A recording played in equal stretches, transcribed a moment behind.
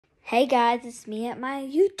Hey guys, it's me at my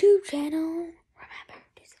YouTube channel. Remember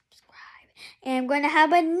to subscribe. And I'm going to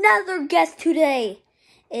have another guest today.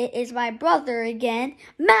 It is my brother again,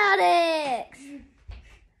 Maddox.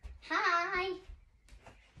 Hi.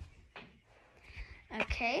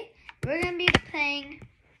 Okay, we're going to be playing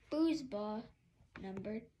Foosball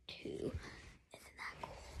number 2. Isn't that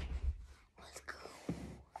cool? Let's go.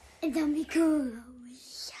 It's gonna be cool.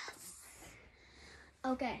 Yes.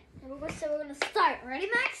 Okay, so we're going to start. Ready,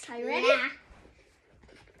 Max? Are you ready? Yeah.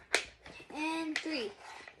 And 3,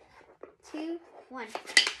 2, 1.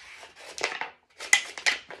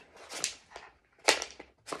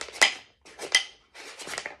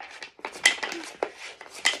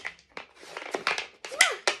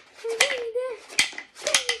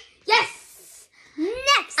 Yes!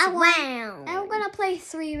 Next round. And we're going to play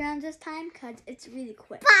 3 rounds this time because it's really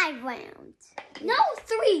quick. 5 rounds. No,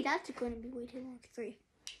 3. That's going to be way too long. 3.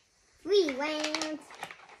 3 rounds.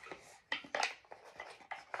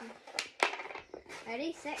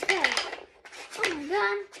 Ready, set, go. Oh my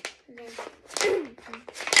god.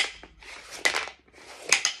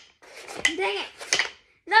 Dang it.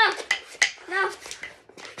 No.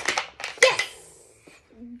 Yes.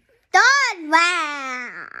 Third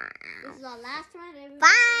round. This is our last round. Everybody.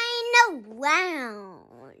 Final round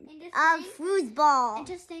of foosball. And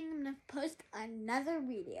just saying, I'm going to post another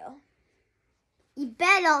video. You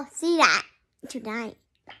better see that tonight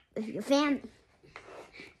with your family.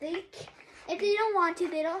 If they don't want to,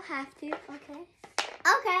 they don't have to, okay?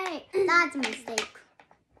 Okay, that's a mistake.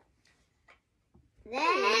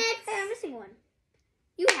 Hey, I'm missing one.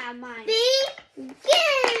 You have mine. Begin.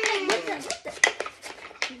 Hey, what?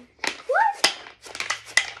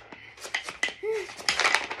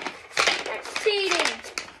 That's cheating.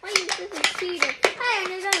 Why you this is cheating? Hey, and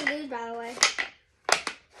you're gonna lose, by the way.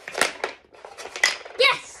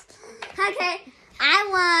 Yes. Okay,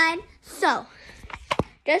 I won. So,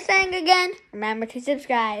 just saying again. Remember to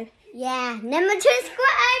subscribe. Yeah, remember to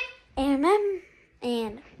subscribe.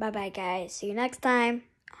 And bye bye, guys. See you next time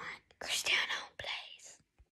on Cristiano.